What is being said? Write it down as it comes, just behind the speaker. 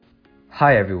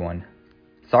Hi everyone.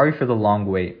 Sorry for the long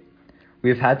wait.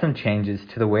 We have had some changes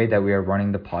to the way that we are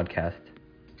running the podcast.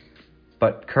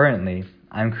 But currently,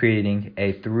 I'm creating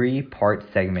a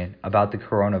 3-part segment about the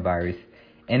coronavirus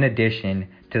in addition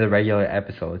to the regular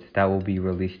episodes that will be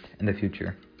released in the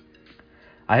future.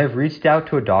 I have reached out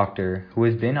to a doctor who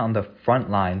has been on the front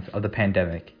lines of the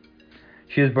pandemic.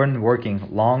 She has been working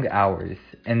long hours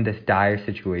in this dire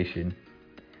situation.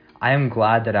 I am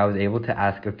glad that I was able to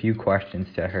ask a few questions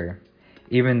to her,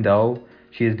 even though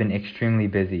she has been extremely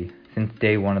busy since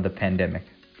day one of the pandemic.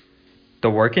 The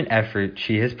work and effort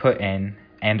she has put in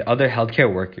and other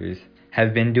healthcare workers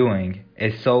have been doing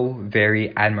is so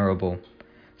very admirable.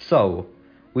 So,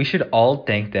 we should all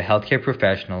thank the healthcare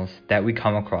professionals that we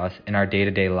come across in our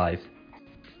day-to-day lives.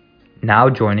 Now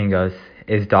joining us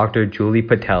is Dr. Julie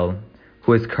Patel,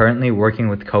 who is currently working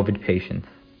with COVID patients.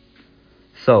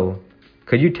 So,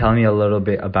 could you tell me a little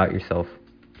bit about yourself?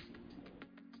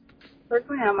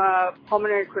 Personally, I'm a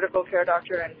pulmonary critical care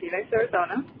doctor in Phoenix,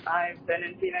 Arizona. I've been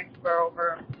in Phoenix for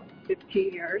over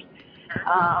 15 years,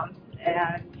 I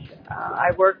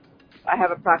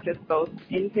have a practice both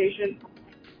inpatient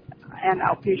and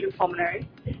outpatient pulmonary,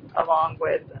 along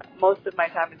with most of my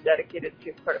time is dedicated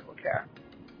to critical care.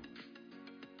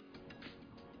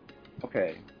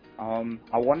 Okay,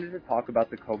 I wanted to talk about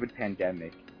the COVID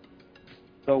pandemic.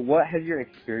 So what has your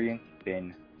experience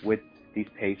been with these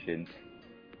patients?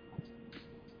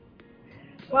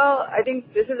 Well, I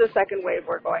think this is the second wave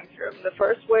we're going through. The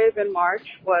first wave in March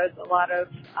was a lot of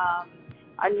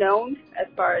unknown as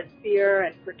far as fear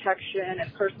and protection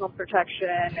and personal protection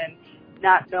and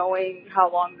not knowing how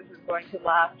long this is going to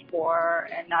last for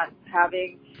and not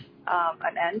having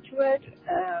an end to it.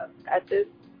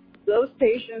 Those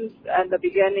patients at the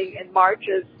beginning in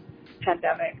March's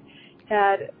pandemic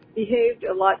had behaved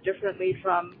a lot differently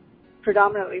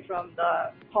predominantly from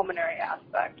the pulmonary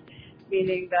aspect,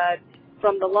 meaning that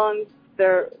from the lungs,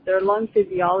 their lung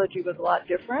physiology was a lot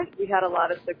different. We had a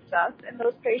lot of success in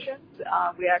those patients.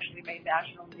 We actually made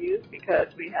national news because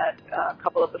we had a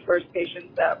couple of the first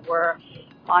patients that were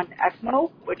on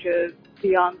ECMO, which is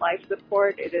beyond life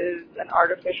support. It is an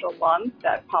artificial lung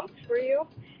that pumps for you.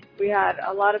 We had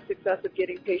a lot of success of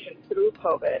getting patients through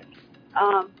COVID.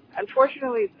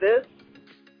 Unfortunately, this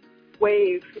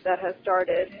wave that has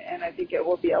started, and I think it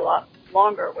will be a lot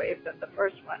longer wave than the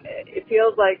first one, it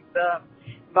feels like the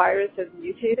virus has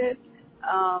mutated,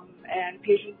 and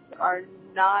patients are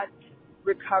not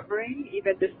recovering,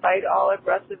 even despite all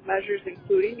aggressive measures,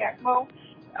 including ECMO,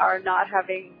 are not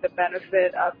having the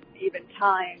benefit of even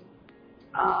time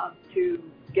to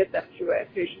get them through it.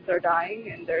 Patients are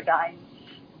dying, and they're dying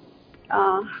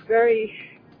very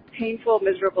painful,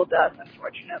 miserable deaths,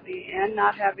 unfortunately, and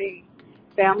not having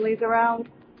families around.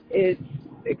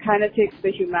 It kind of takes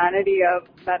the humanity of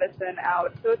medicine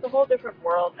out. So it's a whole different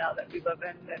world now that we live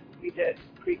in than we did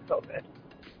pre-COVID.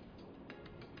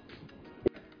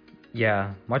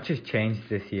 Yeah, much has changed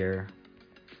this year.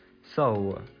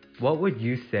 So, what would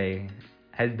you say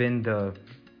has been the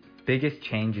biggest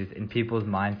changes in people's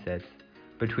mindsets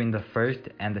between the first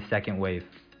and the second wave?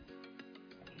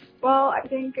 Well, I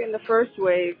think in the first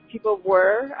wave, people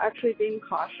were actually being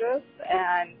cautious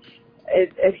and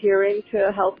adhering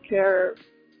to healthcare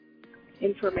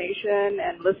information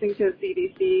and listening to the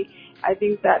CDC. I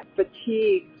think that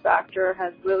fatigue factor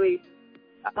has really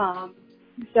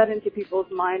set into people's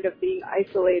mind of being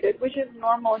isolated, which is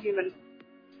normal human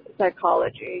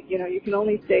psychology. You know, you can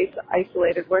only stay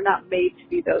isolated. We're not made to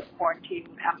be those quarantine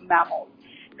mammals.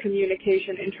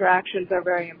 Communication, interactions are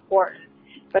very important.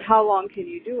 But how long can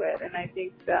you do it? And I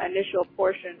think the initial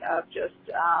portion of just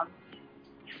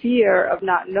fear of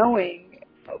not knowing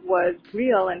was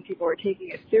real and people were taking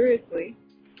it seriously.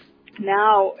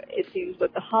 Now, it seems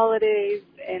with the holidays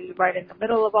and right in the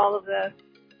middle of all of this,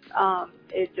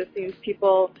 it just seems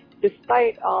people,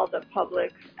 despite all the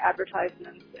public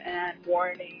advertisements and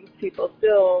warnings, people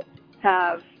still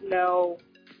have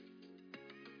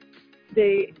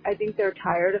I think they're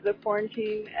tired of the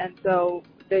quarantine, and so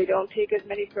they don't take as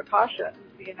many precautions,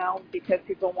 because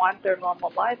people want their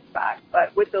normal lives back.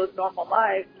 But with those normal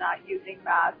lives, not using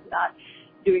masks, not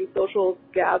doing social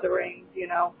gatherings,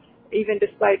 even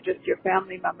despite just your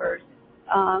family members,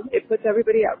 it puts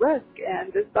everybody at risk.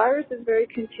 And this virus is very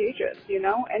contagious,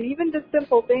 and even the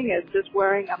simple thing is just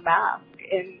wearing a mask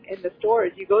in the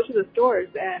stores. You go to the stores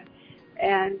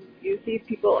and you see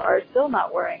people are still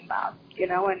not wearing masks,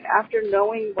 and after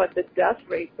knowing what the death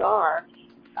rates are,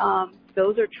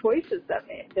 those are choices that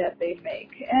they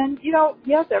make. And,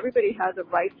 yes, everybody has a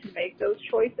right to make those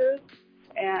choices.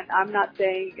 And I'm not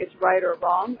saying it's right or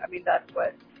wrong. I mean, that's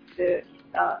what the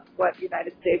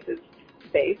United States is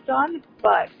based on,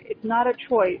 but it's not a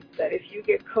choice that if you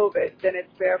get COVID, then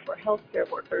it's fair for healthcare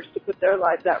workers to put their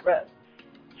lives at risk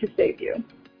to save you.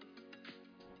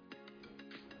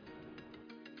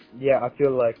 Yeah, I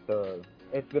feel like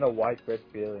it's been a widespread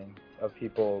feeling of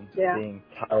people being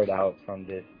tired out from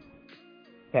this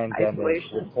pandemic, with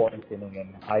quarantining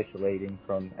and isolating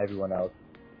from everyone else.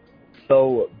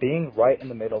 So, being right in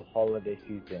the middle of holiday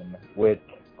season with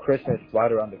Christmas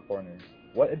right around the corner,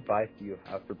 what advice do you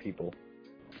have for people?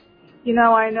 You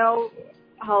know, I know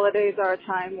holidays are a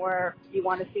time where you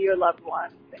want to see your loved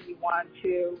ones and you want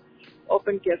to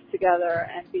open gifts together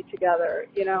and be together,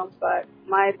 you know, but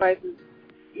my advice is,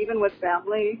 even with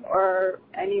family or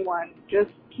anyone, just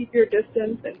keep your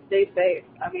distance and stay safe.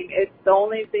 I mean, it's the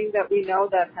only thing that we know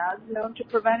that has known to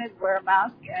prevent it, wear a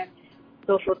mask and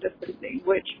social distancing,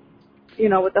 which, you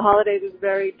know, with the holidays is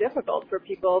very difficult for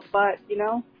people. But, you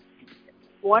know,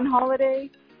 one holiday,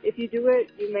 if you do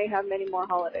it, you may have many more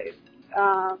holidays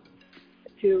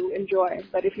to enjoy.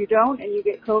 But if you don't and you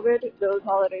get COVID, those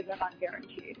holidays are not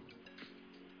guaranteed.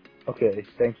 Okay,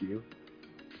 thank you.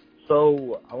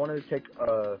 So I wanted to take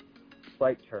a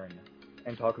slight turn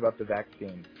and talk about the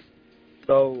vaccine.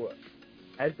 So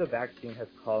as the vaccine has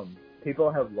come,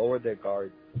 people have lowered their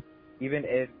guards, even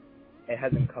if it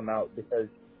hasn't come out, because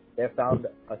they have found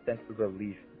a sense of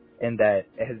relief in that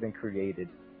it has been created.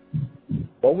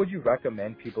 What would you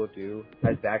recommend people do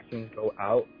as vaccines go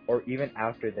out or even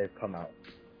after they've come out?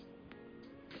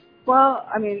 Well,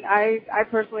 I mean, I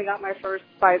personally got my first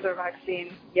Pfizer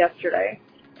vaccine yesterday.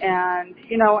 And,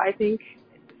 you know, I think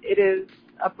it is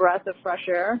a breath of fresh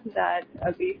air that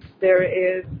at least there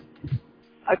is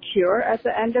a cure at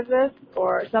the end of this,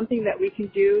 or something that we can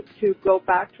do to go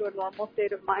back to a normal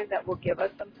state of mind that will give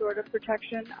us some sort of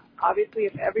protection. Obviously,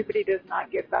 if everybody does not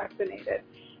get vaccinated,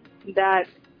 that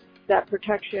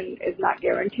protection is not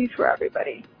guaranteed for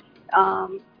everybody.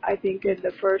 I think in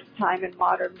the first time in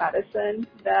modern medicine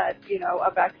that, you know,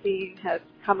 a vaccine has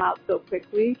come out so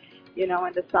quickly, you know,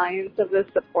 and the science of this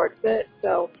supports it.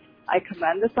 So I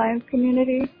commend the science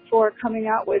community for coming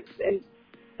out with, in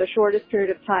the shortest period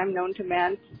of time known to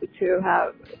man,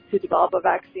 to develop a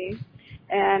vaccine.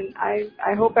 And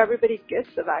I hope everybody gets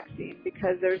the vaccine,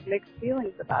 because there's mixed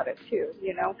feelings about it too,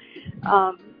 you know.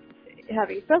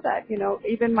 Having said that, you know,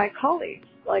 even my colleagues,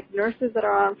 like nurses that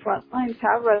are on front lines,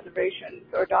 have reservations,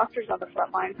 or doctors on the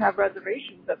front lines have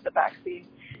reservations of the vaccine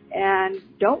and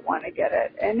don't want to get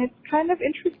it. And it's kind of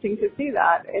interesting to see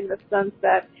that, in the sense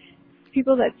that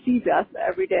people that see death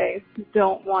every day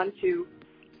don't want to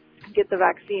get the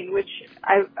vaccine, which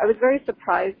I was very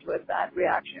surprised with that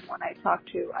reaction when I talked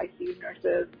to ICU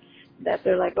nurses, that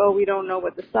they're like, oh, we don't know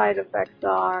what the side effects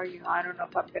are, you know, I don't know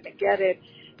if I'm going to get it.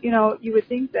 You know, you would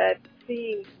think that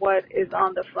seeing what is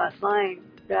on the front line,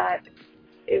 that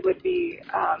it would be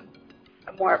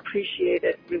a more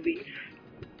appreciated relief.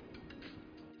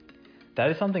 That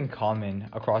is something common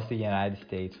across the United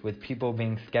States, with people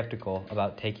being skeptical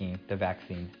about taking the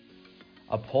vaccine.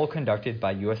 A poll conducted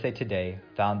by USA Today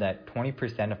found that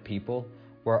 20% of people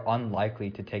were unlikely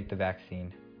to take the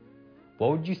vaccine.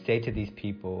 What would you say to these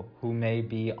people who may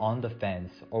be on the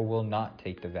fence or will not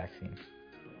take the vaccine?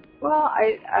 Well,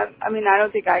 I mean, I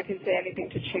don't think I can say anything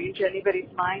to change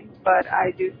anybody's mind, but I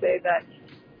do say that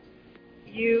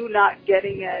you not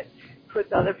getting it puts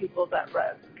other people at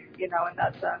risk, you know, in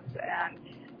that sense.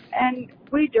 And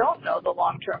we don't know the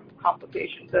long-term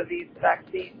complications of these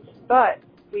vaccines, but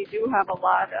we do have a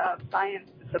lot of science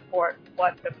to support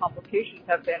what the complications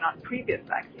have been on previous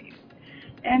vaccines.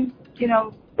 And, you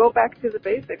know, go back to the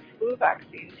basics, flu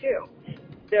vaccine too.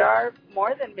 There are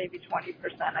more than maybe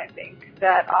 20%, I think,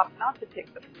 that opt not to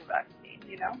take the flu vaccine,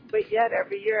 you know, but yet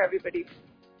every year everybody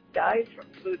dies from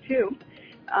flu too.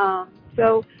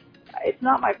 So it's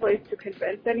not my place to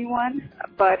convince anyone,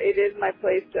 but it is my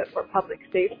place for public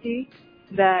safety,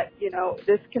 that, you know,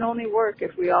 this can only work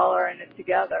if we all are in it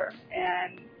together.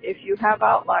 And if you have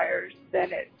outliers,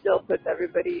 then it still puts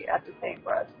everybody at the same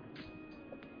risk.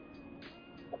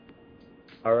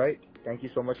 All right. Thank you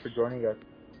so much for joining us.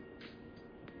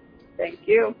 Thank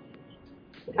you.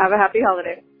 Have a happy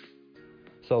holiday.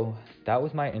 So that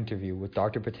was my interview with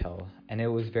Dr. Patel, and it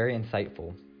was very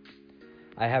insightful.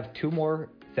 I have 2 more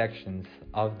sections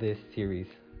of this series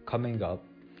coming up,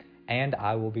 and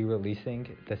I will be releasing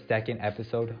the 2nd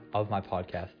episode of my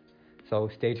podcast. So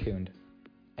stay tuned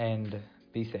and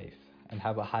be safe and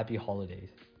have a happy holidays.